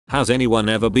Has anyone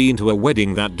ever been to a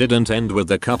wedding that didn't end with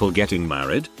the couple getting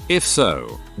married? If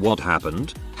so, what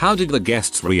happened? How did the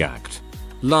guests react?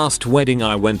 Last wedding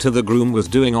I went to, the groom was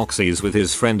doing oxys with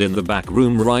his friend in the back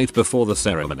room right before the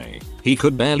ceremony. He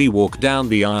could barely walk down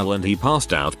the aisle and he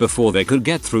passed out before they could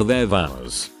get through their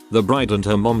vows. The bride and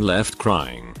her mom left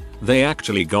crying. They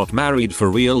actually got married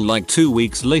for real like 2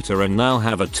 weeks later and now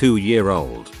have a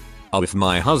 2-year-old. If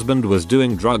my husband was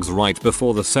doing drugs right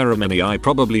before the ceremony, I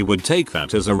probably would take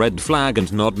that as a red flag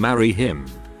and not marry him.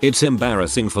 It's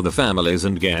embarrassing for the families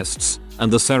and guests, and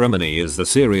the ceremony is the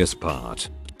serious part.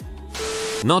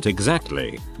 Not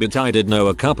exactly, but I did know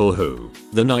a couple who,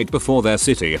 the night before their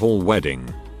city hall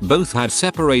wedding, both had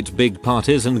separate big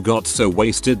parties and got so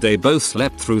wasted they both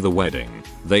slept through the wedding.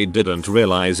 They didn't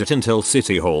realize it until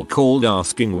City Hall called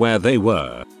asking where they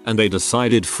were, and they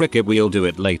decided frick it, we'll do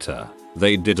it later.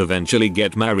 They did eventually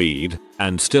get married,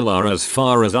 and still are as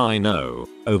far as I know,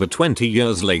 over 20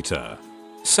 years later.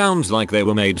 Sounds like they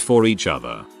were made for each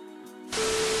other.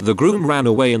 The groom ran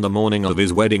away in the morning of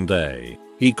his wedding day.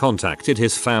 He contacted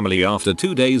his family after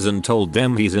 2 days and told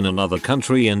them he's in another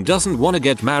country and doesn't want to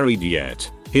get married yet.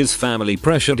 His family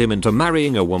pressured him into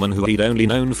marrying a woman who he'd only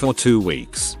known for 2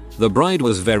 weeks. The bride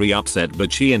was very upset,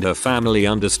 but she and her family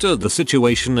understood the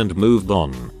situation and moved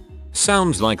on.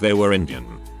 Sounds like they were Indian.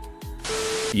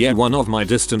 Yeah, one of my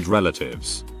distant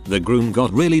relatives. The groom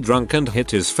got really drunk and hit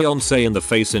his fiancée in the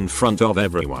face in front of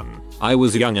everyone. I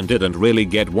was young and didn't really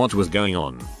get what was going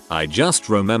on. I just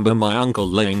remember my uncle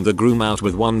laying the groom out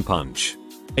with one punch.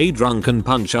 A drunken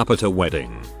punch up at a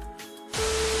wedding.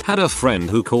 Had a friend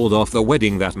who called off the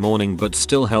wedding that morning but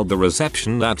still held the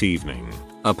reception that evening.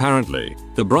 Apparently,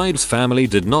 the bride's family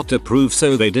did not approve,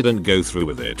 so they didn't go through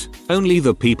with it. Only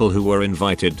the people who were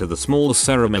invited to the small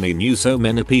ceremony knew, so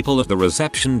many people at the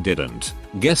reception didn't.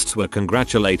 Guests were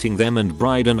congratulating them and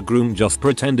bride and groom just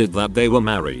pretended that they were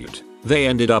married. They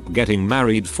ended up getting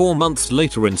married 4 months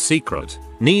later in secret.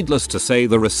 Needless to say,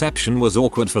 the reception was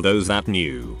awkward for those that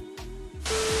knew.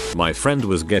 My friend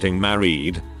was getting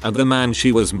married, and the man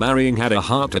she was marrying had a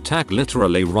heart attack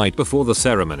literally right before the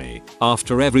ceremony,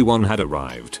 after everyone had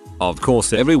arrived. Of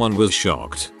course everyone was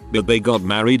shocked, but they got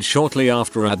married shortly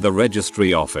after at the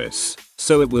registry office,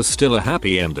 so it was still a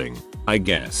happy ending, I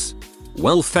guess.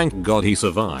 Well, thank God he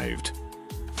survived.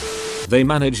 They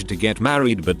managed to get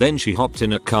married, but then she hopped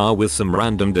in a car with some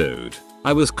random dude.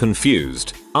 I was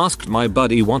confused, asked my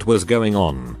buddy what was going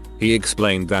on. He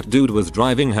explained that dude was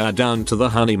driving her down to the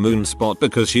honeymoon spot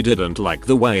because she didn't like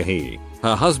the way he,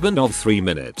 her husband of 3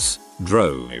 minutes,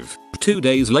 drove. 2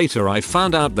 days later I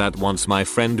found out that once my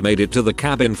friend made it to the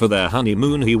cabin for their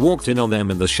honeymoon, he walked in on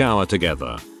them in the shower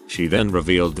together. She then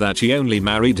revealed that she only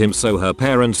married him so her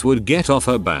parents would get off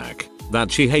her back,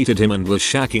 that she hated him and was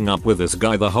shacking up with this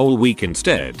guy the whole week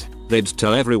instead. They'd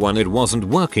tell everyone it wasn't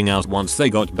working out once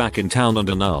they got back in town and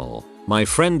annul. My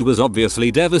friend was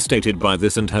obviously devastated by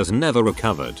this and has never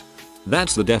recovered.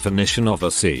 That's the definition of a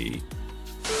C.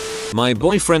 My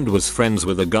boyfriend was friends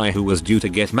with a guy who was due to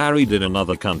get married in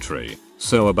another country,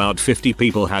 so about 50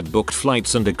 people had booked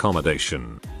flights and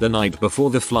accommodation. The night before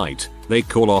the flight, they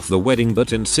call off the wedding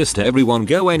but insist everyone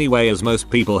go anyway, as most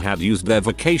people had used their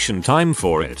vacation time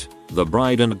for it. The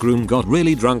bride and groom got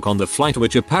really drunk on the flight,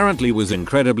 which apparently was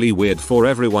incredibly weird for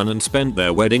everyone, and spent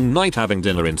their wedding night having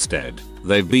dinner instead.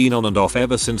 They've been on and off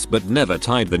ever since but never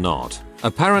tied the knot.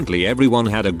 Apparently everyone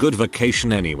had a good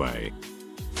vacation anyway.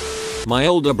 My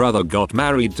older brother got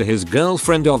married to his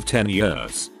girlfriend of 10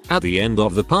 years. At the end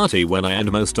of the party, when I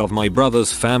and most of my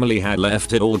brother's family had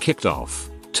left, it all kicked off.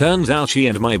 Turns out she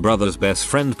and my brother's best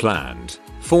friend planned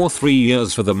for 3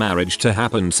 years for the marriage to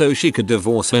happen so she could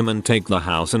divorce him and take the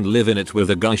house and live in it with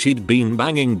a guy she'd been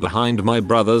banging behind my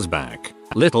brother's back.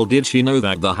 Little did she know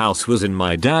that the house was in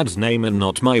my dad's name and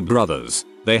not my brother's.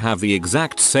 They have the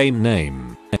exact same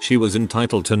name. She was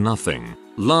entitled to nothing.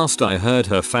 Last I heard,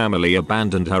 her family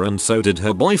abandoned her and so did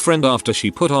her boyfriend after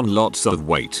she put on lots of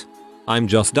weight. I'm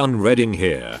just done reading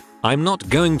here. I'm not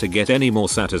going to get any more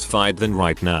satisfied than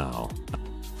right now.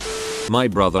 My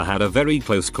brother had a very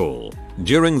close call.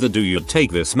 During the "do you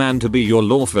take this man to be your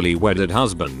lawfully wedded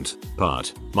husband"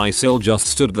 part, my sil just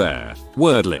stood there,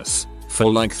 wordless,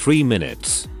 for like 3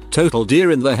 minutes. Total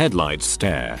deer in the headlights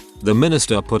stare. The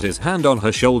minister put his hand on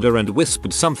her shoulder and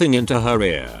whispered something into her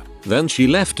ear. Then she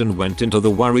left and went into the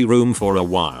worry room for a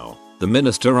while. The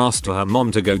minister asked her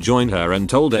mom to go join her and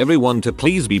told everyone to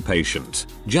please be patient.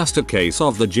 Just a case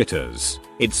of the jitters,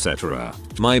 etc.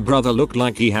 My brother looked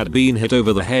like he had been hit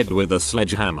over the head with a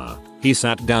sledgehammer. He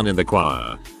sat down in the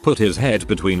choir, put his head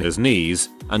between his knees,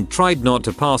 and tried not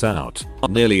to pass out.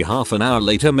 Nearly half an hour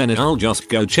later, "I'll just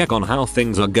go check on how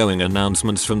things are going"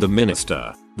 announcements from the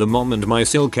minister. The mom and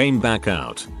Mysil came back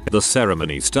out. The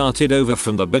ceremony started over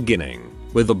from the beginning,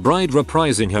 with the bride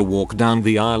reprising her walk down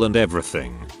the aisle and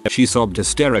everything. She sobbed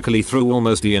hysterically through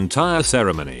almost the entire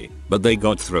ceremony, but they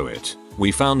got through it.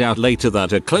 We found out later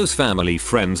that a close family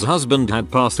friend's husband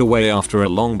had passed away after a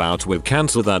long bout with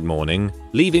cancer that morning,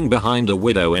 leaving behind a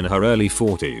widow in her early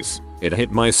 40s. It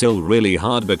hit Mysil really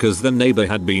hard because the neighbor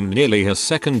had been nearly a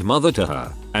second mother to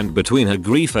her, and between her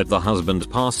grief at the husband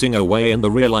passing away and the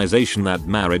realization that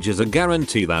marriage is a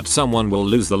guarantee that someone will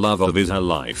lose the love of his or her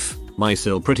life,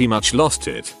 Mysil pretty much lost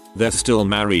it. They're still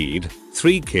married,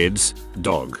 3 kids,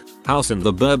 dog, house in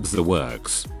the burbs, the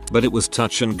works. But it was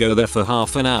touch and go there for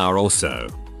half an hour or so.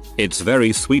 It's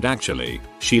very sweet actually.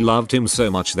 She loved him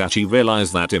so much that she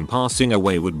realized that him passing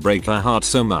away would break her heart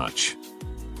so much.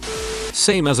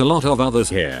 Same as a lot of others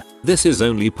here, this is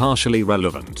only partially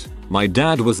relevant. My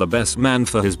dad was the best man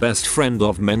for his best friend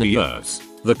of many years.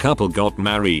 The couple got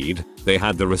married, they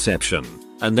had the reception,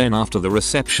 and then after the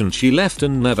reception she left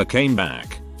and never came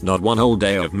back. Not one whole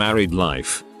day of married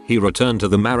life. He returned to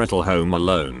the marital home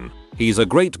alone. He's a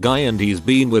great guy and he's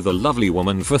been with a lovely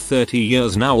woman for 30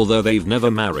 years now, although they've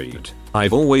never married.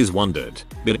 I've always wondered,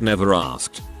 but never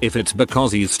asked, if it's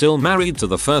because he's still married to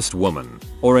the first woman,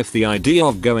 or if the idea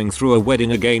of going through a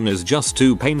wedding again is just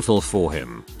too painful for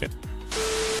him.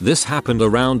 This happened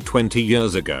around 20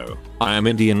 years ago. I am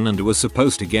Indian and was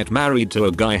supposed to get married to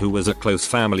a guy who was a close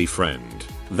family friend.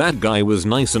 That guy was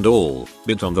nice and all,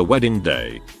 but on the wedding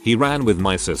day, he ran with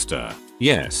my sister.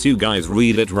 Yes, you guys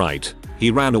read it right. He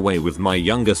ran away with my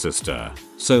younger sister.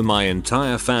 So my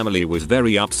entire family was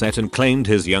very upset and claimed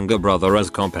his younger brother as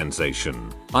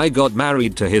compensation. I got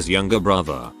married to his younger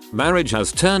brother. Marriage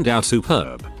has turned out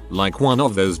superb. Like one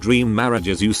of those dream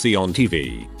marriages you see on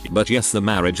TV. But yes, the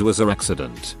marriage was an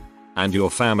accident. And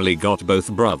your family got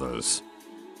both brothers.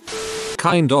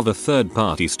 Kind of a third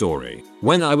party story.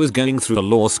 When I was going through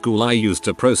law school I used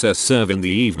to process serve in the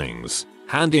evenings,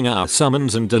 handing out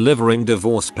summons and delivering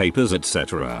divorce papers,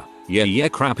 etc. Yeah,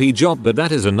 crappy job, but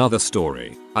that is another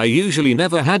story. I usually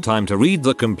never had time to read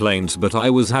the complaints, but I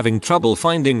was having trouble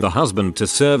finding the husband to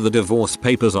serve the divorce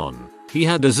papers on. He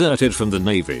had deserted from the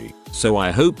Navy, so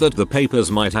I hoped that the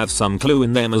papers might have some clue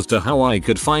in them as to how I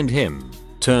could find him.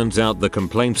 Turns out the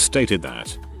complaint stated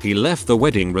that he left the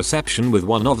wedding reception with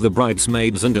one of the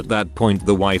bridesmaids, and at that point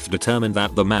the wife determined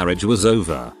that the marriage was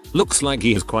over. Looks like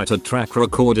he has quite a track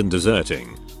record in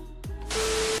deserting.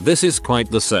 This is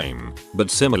quite the same, but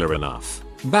similar enough.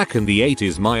 Back in the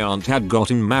 80s my aunt had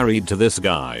gotten married to this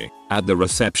guy. At the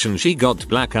reception she got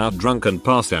blackout drunk and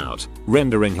passed out,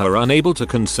 rendering her unable to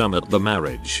consummate the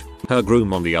marriage. Her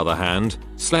groom, on the other hand,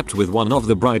 slept with one of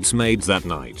the bridesmaids that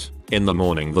night. In the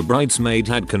morning the bridesmaid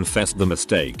had confessed the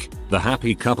mistake. The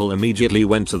happy couple immediately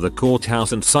went to the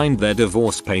courthouse and signed their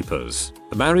divorce papers.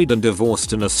 Married and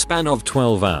divorced in a span of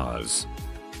 12 hours.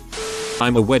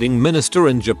 I'm a wedding minister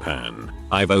in Japan.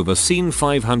 I've overseen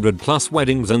 500 plus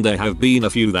weddings and there have been a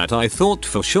few that I thought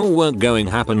for sure weren't going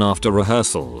to happen after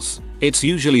rehearsals. It's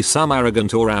usually some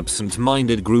arrogant or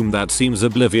absent-minded groom that seems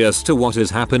oblivious to what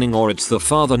is happening, or it's the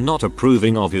father not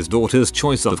approving of his daughter's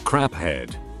choice of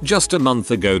craphead. Just a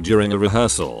month ago during a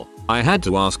rehearsal, I had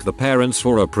to ask the parents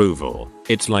for approval.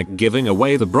 It's like giving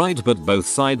away the bride, but both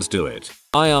sides do it.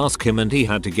 I asked him and he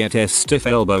had to get a stiff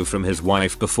elbow from his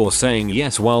wife before saying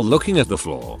yes while looking at the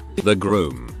floor. The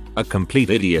groom, a complete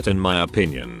idiot in my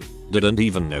opinion, didn't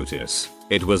even notice.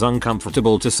 It was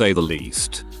uncomfortable to say the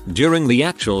least. During the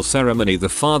actual ceremony the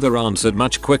father answered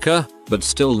much quicker, but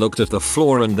still looked at the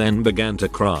floor and then began to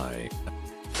cry.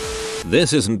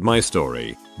 This isn't my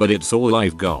story, but it's all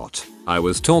I've got. I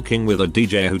was talking with a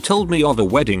DJ who told me of a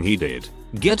wedding he did.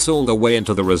 Gets all the way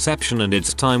into the reception and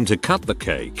it's time to cut the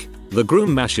cake. The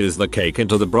groom mashes the cake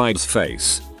into the bride's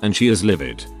face, and she is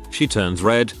livid. She turns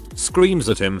red, screams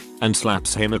at him, and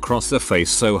slaps him across the face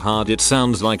so hard it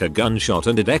sounds like a gunshot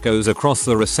and it echoes across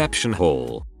the reception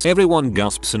hall. Everyone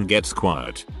gasps and gets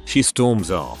quiet. She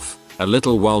storms off. A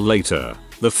little while later,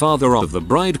 the father of the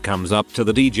bride comes up to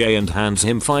the DJ and hands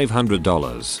him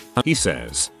 $500. He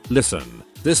says, "Listen,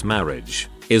 this marriage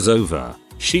is over.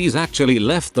 She's actually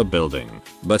left the building,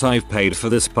 but I've paid for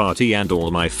this party and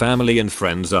all my family and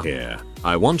friends are here.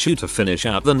 I want you to finish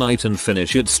out the night and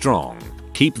finish it strong.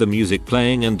 Keep the music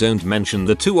playing and don't mention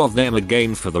the two of them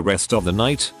again for the rest of the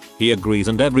night." He agrees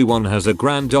and everyone has a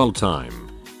grand old time.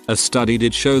 A study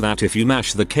did show that if you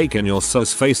mash the cake in your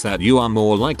sauce face that you are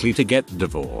more likely to get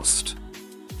divorced.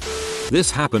 This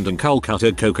happened in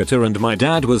Kolkata, and my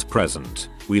dad was present.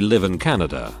 We live in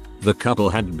Canada. The couple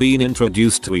had been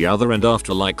introduced to each other and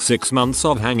after like 6 months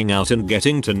of hanging out and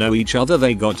getting to know each other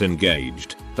they got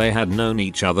engaged. They had known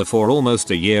each other for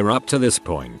almost a year up to this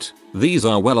point. These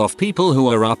are well-off people who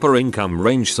are upper income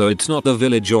range, so it's not the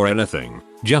village or anything.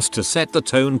 Just to set the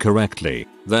tone correctly,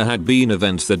 there had been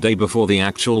events the day before the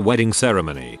actual wedding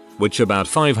ceremony, which about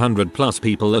 500 plus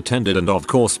people attended, and of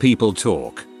course people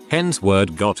talk. Hence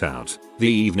word got out. The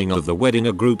evening of the wedding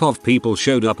a group of people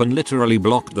showed up and literally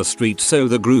blocked the street so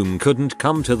the groom couldn't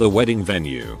come to the wedding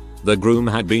venue. The groom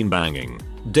had been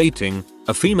dating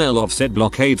a female of said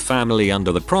blockade family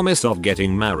under the promise of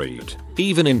getting married,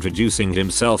 even introducing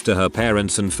himself to her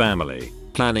parents and family,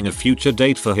 planning a future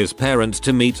date for his parents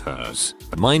to meet hers.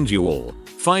 Mind you, all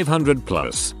 500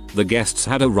 plus, the guests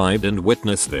had arrived and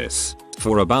witnessed this.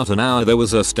 For about an hour there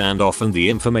was a standoff and the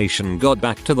information got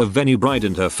back to the venue bride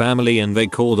and her family and they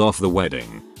called off the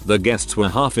wedding. The guests were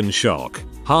half in shock,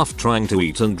 half trying to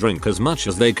eat and drink as much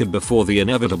as they could before the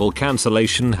inevitable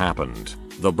cancellation happened.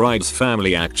 The bride's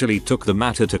family actually took the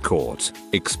matter to court,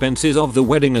 expenses of the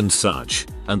wedding and such,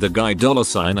 and the guy $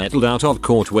 settled out of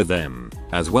court with them.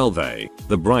 As well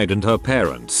the bride and her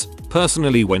parents,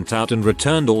 personally went out and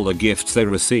returned all the gifts they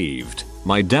received.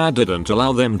 My dad didn't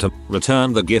allow them to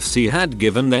return the gifts he had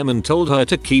given them and told her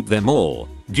to keep them all,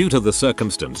 due to the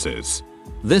circumstances.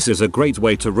 This is a great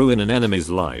way to ruin an enemy's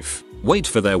life. Wait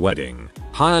for their wedding,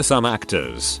 hire some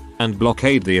actors, and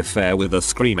blockade the affair with a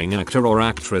screaming actor or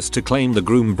actress to claim the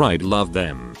groom bride loved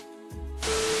them.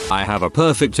 I have a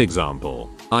perfect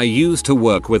example. I used to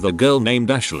work with a girl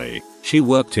named Ashley. She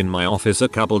worked in my office a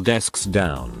couple desks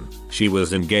down. She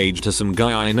was engaged to some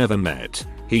guy I never met.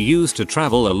 He used to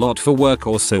travel a lot for work,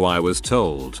 or so I was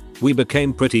told. We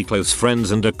became pretty close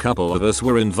friends and a couple of us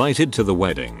were invited to the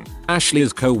wedding.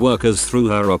 Ashley's co-workers threw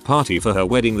her a party for her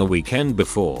wedding the weekend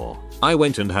before. I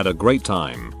went and had a great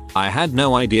time. I had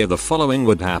no idea the following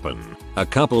would happen. A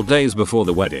couple days before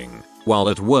the wedding, while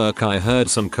at work I heard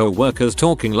some co-workers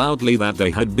talking loudly that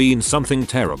there had been something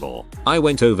terrible. I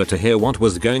went over to hear what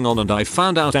was going on and I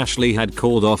found out Ashley had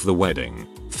called off the wedding.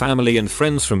 Family and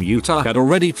friends from Utah had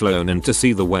already flown in to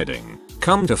see the wedding.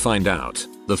 Come to find out,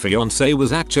 the fiancé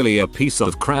was actually a piece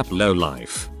of crap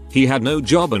lowlife. He had no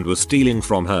job and was stealing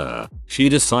from her. She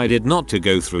decided not to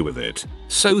go through with it.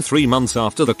 So 3 months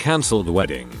after the cancelled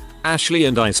wedding, Ashley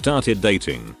and I started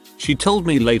dating. She told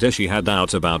me later she had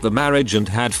doubts about the marriage and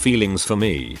had feelings for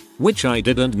me, which I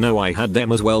didn't know I had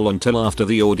them as well until after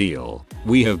the ordeal.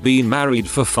 We have been married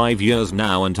for 5 years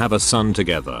now and have a son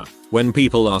together. When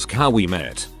people ask how we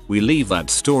met, we leave that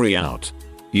story out.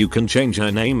 You can change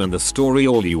her name and the story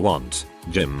all you want,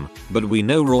 Jim, but we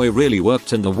know Roy really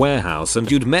worked in the warehouse and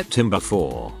you'd met him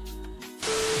before.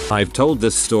 I've told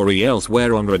this story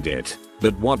elsewhere on Reddit,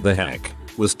 but what the heck?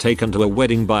 Was taken to a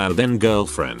wedding by a then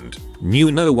girlfriend,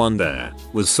 knew no one there,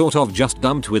 was sort of just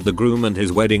dumped with the groom and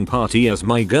his wedding party as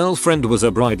my girlfriend was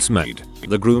a bridesmaid.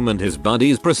 The groom and his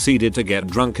buddies proceeded to get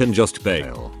drunk and just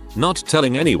bail, not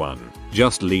telling anyone,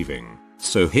 just leaving.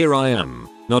 So here I am,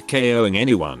 not KOing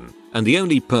anyone, and the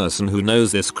only person who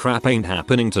knows this crap ain't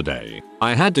happening today.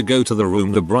 I had to go to the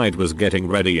room the bride was getting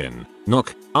ready in,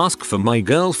 knock, ask for my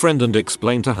girlfriend and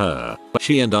explain to her.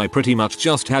 She and I pretty much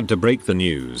just had to break the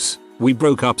news. We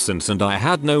broke up since and I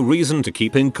had no reason to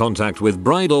keep in contact with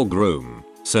bride or groom,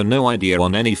 so no idea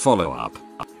on any follow-up.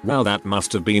 Wow, that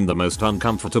must have been the most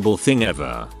uncomfortable thing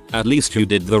ever. At least you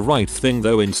did the right thing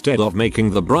though, instead of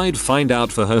making the bride find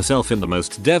out for herself in the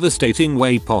most devastating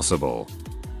way possible.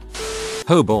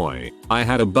 Oh boy, I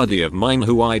had a buddy of mine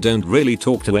who I don't really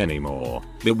talk to anymore,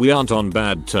 but we aren't on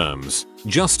bad terms,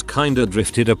 just kinda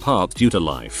drifted apart due to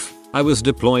life. I was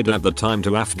deployed at the time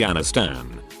to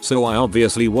Afghanistan, so I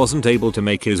obviously wasn't able to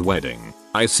make his wedding.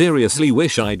 I seriously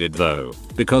wish I did though,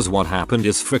 because what happened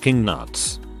is freaking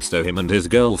nuts. So him and his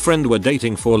girlfriend were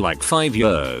dating for like 5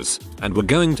 years, and were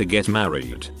going to get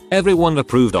married. Everyone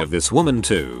approved of this woman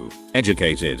too.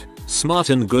 Educated, smart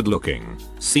and good looking.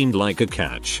 Seemed like a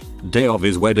catch. Day of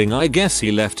his wedding I guess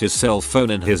he left his cell phone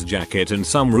in his jacket in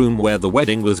some room where the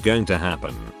wedding was going to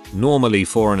happen. Normally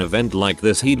for an event like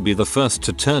this he'd be the first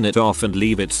to turn it off and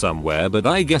leave it somewhere, but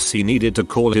I guess he needed to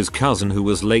call his cousin who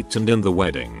was late and in the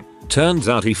wedding. Turns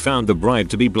out he found the bride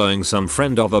to be blowing some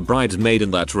friend of a bridesmaid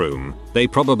in that room. They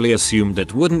probably assumed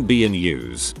it wouldn't be in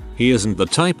use. He isn't the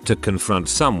type to confront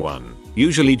someone,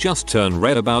 usually just turn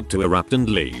red about to erupt and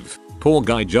leave. Poor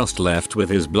guy just left with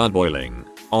his blood boiling.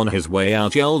 On his way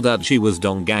out yelled that she was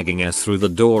gagging us through the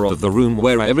door of the room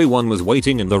where everyone was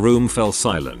waiting and the room fell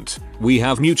silent. We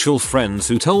have mutual friends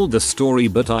who told the story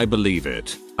but I believe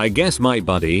it. I guess my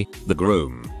buddy, the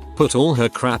groom, put all her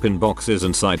crap in boxes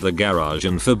inside the garage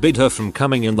and forbid her from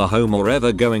coming in the home or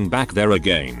ever going back there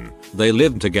again. They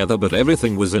lived together but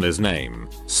everything was in his name.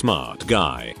 Smart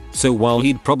guy. So while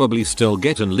he'd probably still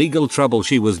get in legal trouble,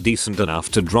 she was decent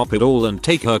enough to drop it all and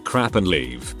take her crap and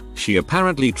leave. She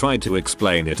apparently tried to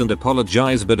explain it and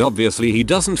apologize, but obviously he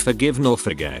doesn't forgive nor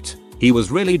forget. He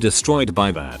was really destroyed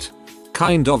by that.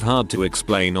 Kind of hard to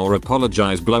explain or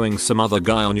apologize blowing some other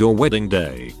guy on your wedding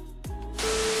day.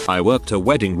 I worked a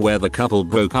wedding where the couple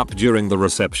broke up during the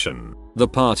reception. The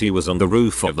party was on the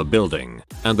roof of the building,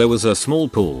 and there was a small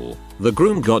pool. The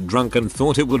groom got drunk and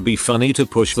thought it would be funny to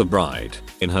push the bride,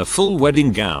 in her full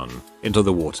wedding gown, into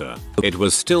the water. It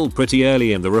was still pretty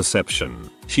early in the reception.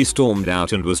 She stormed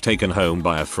out and was taken home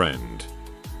by a friend.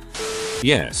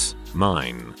 Yes,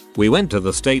 mine. We went to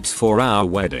the States for our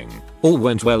wedding. All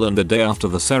went well, and the day after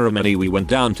the ceremony we went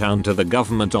downtown to the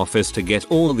government office to get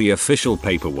all the official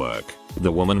paperwork.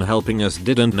 The woman helping us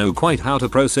didn't know quite how to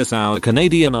process our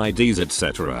Canadian IDs,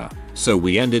 etc. So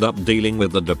we ended up dealing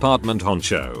with the department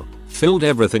honcho. Filled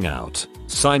everything out,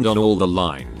 signed on all the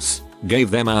lines,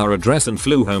 gave them our address and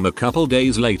flew home a couple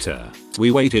days later.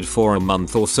 We waited for a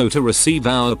month or so to receive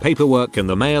our paperwork in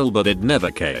the mail, but it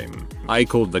never came. I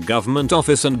called the government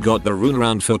office and got the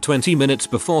runaround for 20 minutes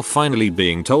before finally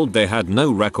being told they had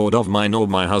no record of mine or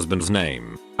my husband's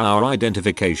name, our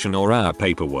identification or our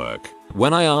paperwork.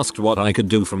 When I asked what I could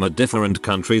do from a different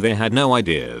country, they had no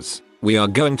ideas. We are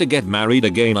going to get married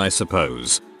again, I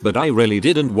suppose, but I really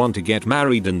didn't want to get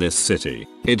married in this city.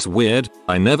 It's weird,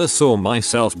 I never saw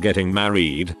myself getting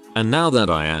married, and now that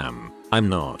I am, I'm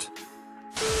not.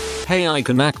 Hey, I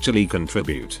can actually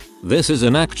contribute. This is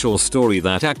an actual story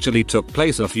that actually took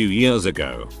place a few years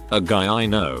ago. A guy I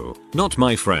know, not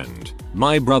my friend,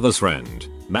 my brother's friend,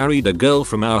 married a girl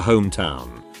from our hometown.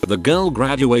 The girl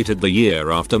graduated the year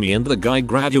after me and the guy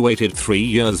graduated 3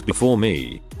 years before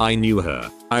me. I knew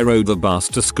her. I rode the bus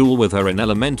to school with her in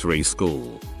elementary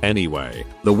school. Anyway,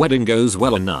 the wedding goes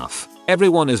well enough.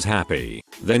 Everyone is happy.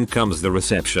 Then comes the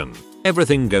reception.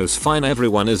 Everything goes fine,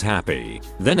 everyone is happy.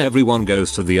 Then everyone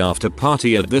goes to the after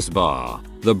party at this bar.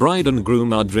 The bride and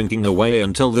groom are drinking away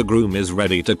until the groom is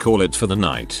ready to call it for the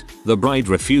night. The bride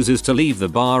refuses to leave the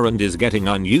bar and is getting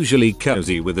unusually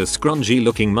cozy with a scrungy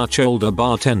looking much older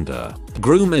bartender.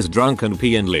 Groom is drunk and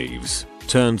pee and leaves.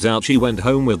 Turns out she went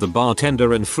home with the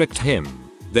bartender and fricked him.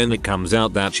 Then it comes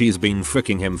out that she's been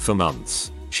fricking him for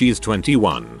months. She's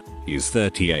 21. He's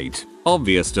 38.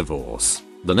 Obvious divorce.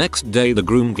 The next day the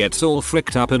groom gets all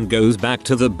fricked up and goes back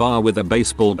to the bar with a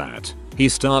baseball bat. He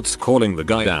starts calling the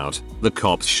guy out. The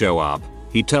cops show up.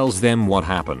 He tells them what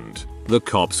happened. The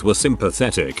cops were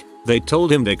sympathetic. They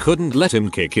told him they couldn't let him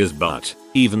kick his butt,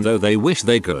 even though they wish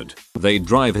they could. They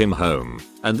drive him home,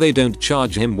 and they don't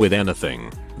charge him with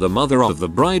anything. The mother of the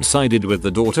bride sided with the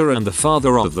daughter and the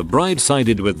father of the bride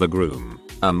sided with the groom.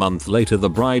 A month later the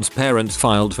bride's parents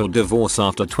filed for divorce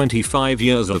after 25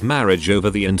 years of marriage over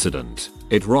the incident.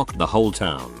 It rocked the whole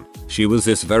town. She was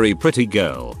this very pretty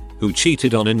girl who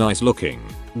cheated on a nice looking,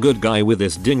 good guy with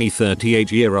this dingy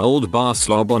 38-year-old bar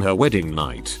slob on her wedding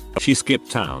night. She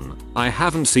skipped town. I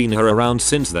haven't seen her around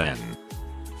since then.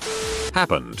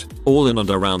 Happened all in and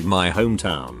around my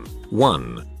hometown.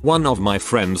 One of my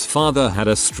friend's father had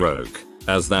a stroke.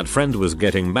 As that friend was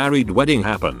getting married, wedding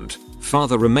happened.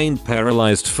 Father remained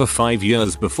paralyzed for 5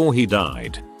 years before he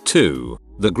died. 2.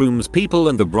 The groom's people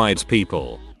and the bride's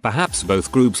people, perhaps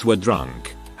both groups, were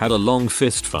drunk, had a long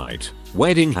fist fight.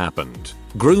 Wedding happened.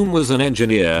 Groom was an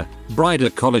engineer, bride a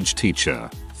college teacher.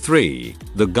 3.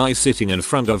 The guy sitting in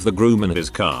front of the groom in his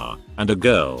car, and a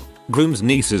girl, groom's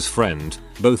niece's friend,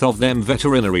 both of them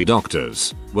veterinary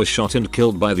doctors, were shot and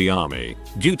killed by the army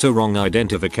due to wrong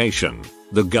identification.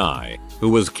 The guy who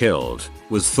was killed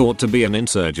was thought to be an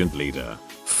insurgent leader.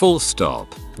 Full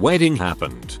stop. Wedding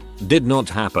happened. Did not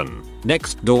happen.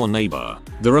 Next door neighbor.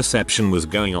 The reception was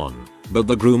going on, but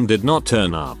the groom did not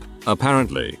turn up.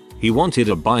 Apparently, he wanted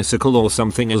a bicycle or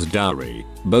something as dowry.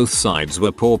 Both sides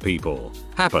were poor people.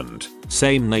 Happened.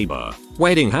 Same neighbor.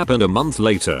 Wedding happened a month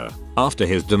later, after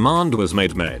his demand was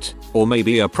met, or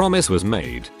maybe a promise was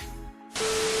made.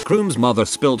 Groom's mother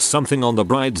spilled something on the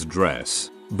bride's dress.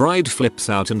 Bride flips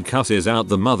out and cusses out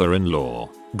the mother-in-law.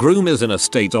 Groom is in a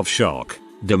state of shock.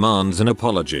 Demands an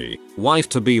apology.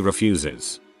 Wife-to-be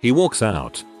refuses. He walks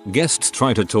out. Guests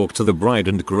try to talk to the bride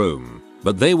and groom,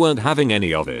 but they weren't having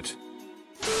any of it.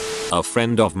 A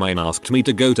friend of mine asked me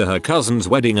to go to her cousin's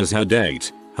wedding as her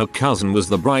date. Her cousin was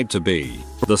the bride-to-be.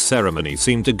 The ceremony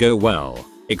seemed to go well,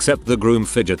 except the groom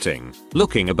fidgeting,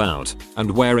 looking about,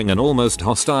 and wearing an almost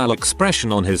hostile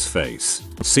expression on his face.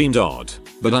 Seemed odd,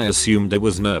 but I assumed it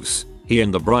was nerves. He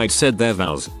and the bride said their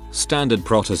vows, standard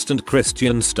Protestant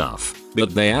Christian stuff,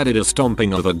 but they added a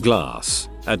stomping of a glass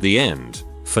at the end,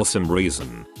 for some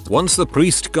reason. Once the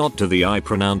priest got to the "I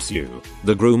pronounce you,"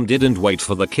 the groom didn't wait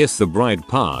for the kiss the bride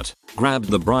part, grabbed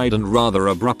the bride and rather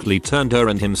abruptly turned her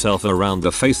and himself around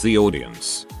to face the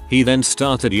audience. He then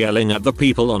started yelling at the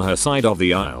people on her side of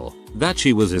the aisle that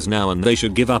she was his now and they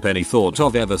should give up any thought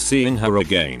of ever seeing her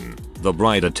again. The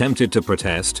bride attempted to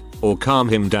protest or calm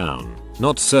him down,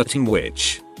 not certain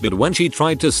which, but when she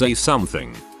tried to say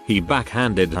something, he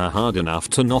backhanded her hard enough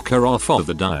to knock her off of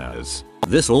the dais.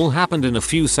 This all happened in a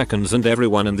few seconds and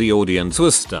everyone in the audience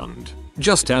was stunned.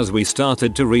 Just as we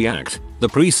started to react, the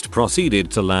priest proceeded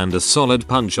to land a solid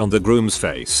punch on the groom's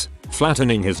face,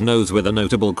 flattening his nose with a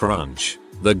notable crunch.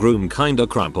 The groom kinda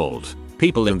crumpled.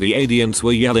 People in the audience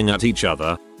were yelling at each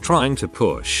other, trying to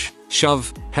push,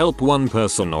 shove, help one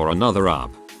person or another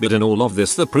up. But in all of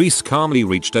this, the priest calmly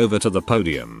reached over to the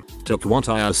podium, took what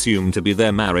I assumed to be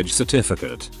their marriage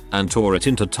certificate, and tore it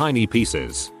into tiny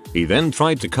pieces. He then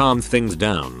tried to calm things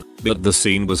down, but the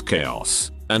scene was chaos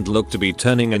and looked to be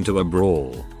turning into a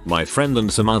brawl. My friend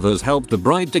and some others helped the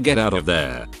bride to get out of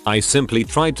there. I simply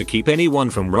tried to keep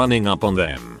anyone from running up on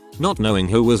them, not knowing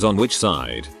who was on which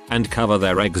side, and cover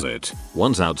their exit.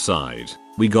 Once outside,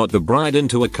 we got the bride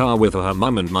into a car with her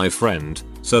mum and my friend,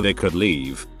 so they could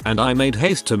leave, and I made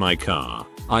haste to my car.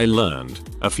 I learned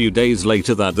a few days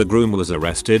later that the groom was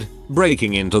arrested,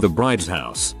 breaking into the bride's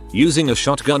house, using a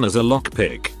shotgun as a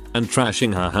lockpick, and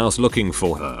trashing her house looking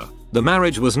for her. The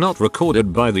marriage was not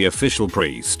recorded by the official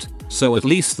priest, so at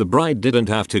least the bride didn't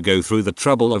have to go through the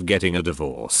trouble of getting a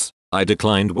divorce. I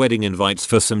declined wedding invites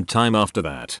for some time after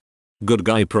that. Good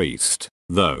guy priest,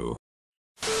 though.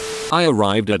 I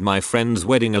arrived at my friend's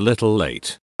wedding a little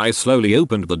late. I slowly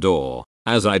opened the door,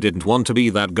 as I didn't want to be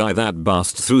that guy that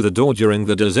busts through the door during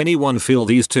the "does anyone feel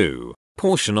these two"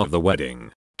 portion of the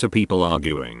wedding, to people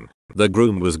arguing. The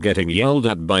groom was getting yelled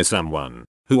at by someone,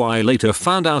 who I later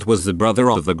found out was the brother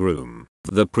of the groom.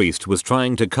 The priest was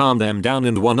trying to calm them down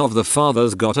and one of the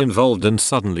fathers got involved and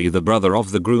suddenly the brother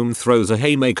of the groom throws a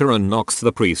haymaker and knocks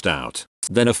the priest out.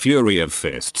 Then a fury of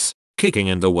fists, kicking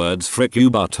and the words "frick you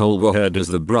butthole" were heard as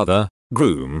the brother,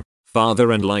 groom,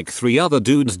 father and like 3 other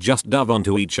dudes just dove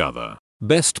onto each other.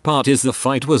 Best part is the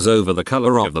fight was over the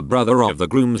color of the brother of the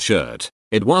groom's shirt.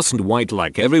 It wasn't white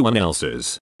like everyone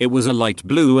else's, it was a light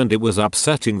blue and it was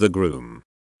upsetting the groom.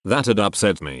 That had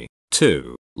upset me,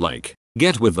 too. Like,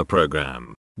 get with the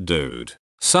program, dude.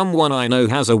 Someone I know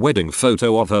has a wedding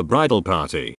photo of her bridal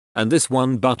party, and this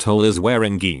one butthole is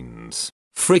wearing jeans.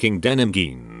 Freaking denim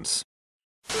jeans.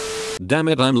 Damn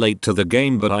it, I'm late to the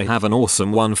game but I have an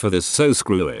awesome one for this, so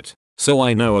screw it. So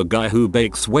I know a guy who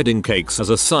bakes wedding cakes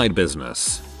as a side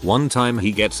business. One time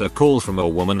he gets a call from a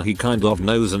woman he kind of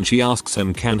knows and she asks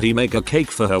him can he make a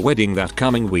cake for her wedding that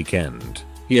coming weekend.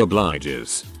 He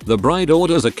obliges. The bride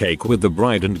orders a cake with the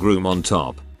bride and groom on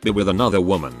top, but with another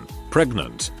woman,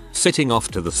 pregnant, sitting off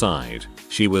to the side.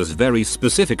 She was very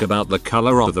specific about the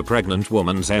color of the pregnant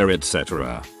woman's hair,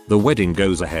 etc. The wedding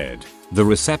goes ahead. The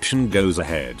reception goes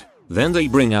ahead. Then they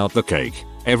bring out the cake.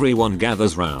 Everyone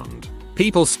gathers round.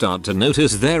 People start to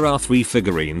notice there are 3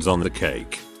 figurines on the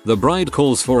cake. The bride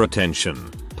calls for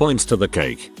attention, points to the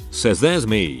cake, says there's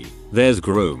me, there's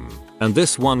groom, and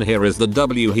this one here is the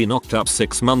W he knocked up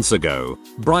 6 months ago.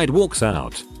 Bride walks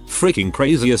out. Freaking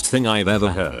craziest thing I've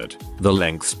ever heard. The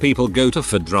lengths people go to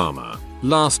for drama.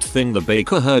 Last thing the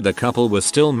baker heard, a couple was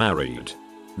still married.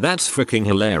 That's freaking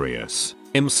hilarious.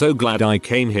 I'm so glad I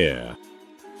came here.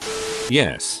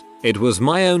 Yes, it was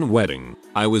my own wedding.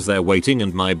 I was there waiting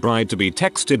and my bride-to-be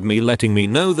texted me letting me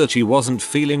know that she wasn't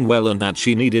feeling well and that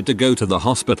she needed to go to the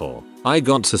hospital. I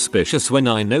got suspicious when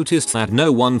I noticed that no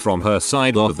one from her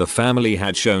side of the family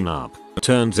had shown up.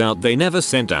 Turns out they never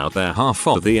sent out their half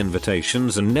of the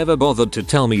invitations and never bothered to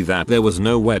tell me that there was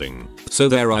no wedding. So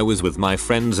there I was with my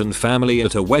friends and family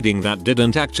at a wedding that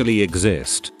didn't actually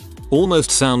exist.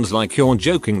 Almost sounds like you're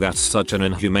joking. That's such an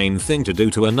inhumane thing to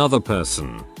do to another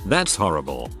person. That's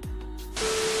horrible.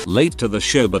 Late to the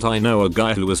show but I know a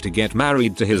guy who was to get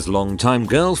married to his longtime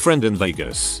girlfriend in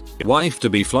Vegas.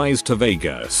 Wife-to-be flies to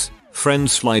Vegas.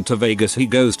 Friends fly to Vegas. He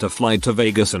goes to fly to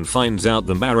Vegas and finds out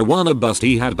the marijuana bust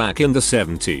he had back in the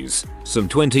 70s, some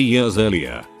 20 years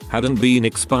earlier, hadn't been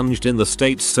expunged in the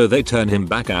States, so they turn him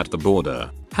back at the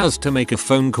border. Has to make a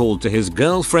phone call to his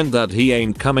girlfriend that he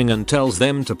ain't coming and tells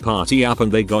them to party up,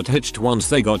 and they got hitched once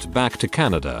they got back to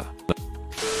Canada.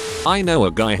 I know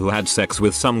a guy who had sex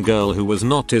with some girl who was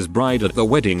not his bride at the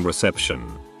wedding reception.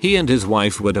 He and his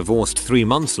wife were divorced 3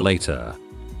 months later.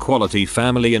 Quality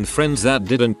family and friends that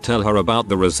didn't tell her about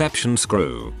the reception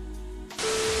screw.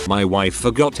 My wife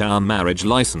forgot our marriage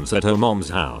license at her mom's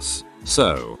house,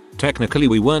 so technically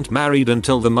we weren't married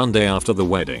until the Monday after the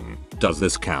wedding. Does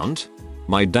this count?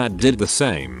 My dad did the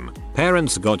same.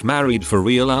 Parents got married for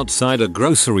real outside a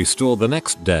grocery store the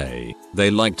next day. They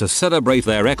like to celebrate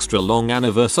their extra long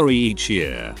anniversary each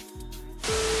year.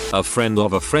 A friend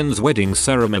of a friend's wedding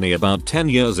ceremony about 10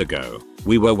 years ago.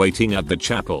 We were waiting at the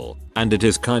chapel, and it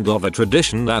is kind of a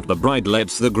tradition that the bride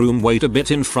lets the groom wait a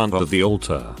bit in front of the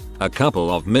altar. A couple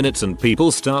of minutes and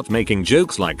people start making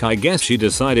jokes like, I guess she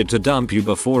decided to dump you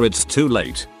before it's too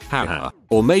late. Haha.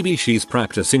 Or maybe she's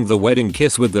practicing the wedding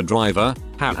kiss with the driver.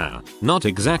 Haha. Not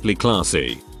exactly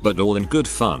classy, but all in good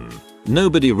fun.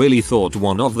 Nobody really thought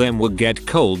one of them would get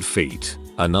cold feet.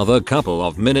 Another couple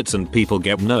of minutes and people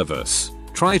get nervous.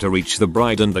 Try to reach the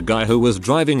bride and the guy who was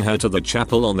driving her to the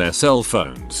chapel on their cell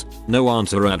phones. No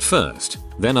answer at first.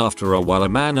 Then after a while a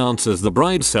man answers the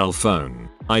bride's cell phone.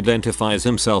 Identifies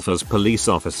himself as police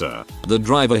officer. The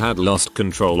driver had lost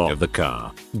control of the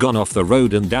car. Gone off the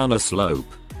road and down a slope.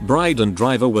 Bride and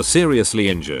driver were seriously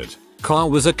injured. Car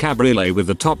was a cabriolet with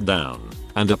the top down.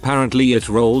 And apparently it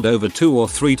rolled over 2 or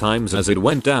 3 times as it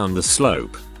went down the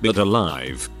slope. But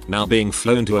alive. Now being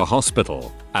flown to a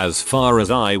hospital. As far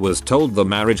as I was told, the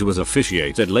marriage was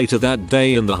officiated later that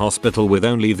day in the hospital with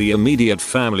only the immediate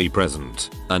family present.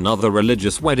 Another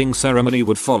religious wedding ceremony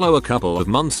would follow a couple of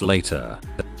months later.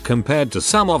 Compared to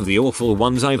some of the awful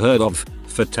ones I've heard of,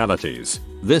 fatalities,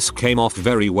 this came off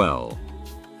very well.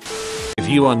 If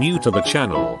you are new to the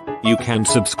channel, you can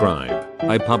subscribe.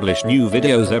 I publish new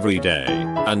videos every day.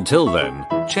 Until then,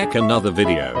 check another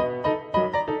video.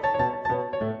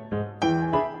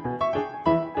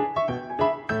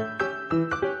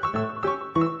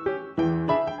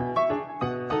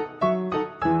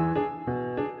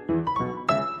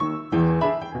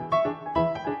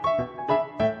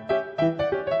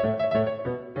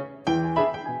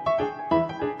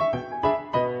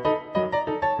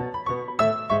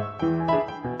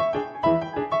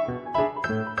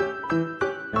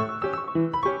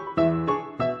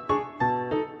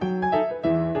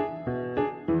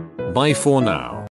 Bye for now.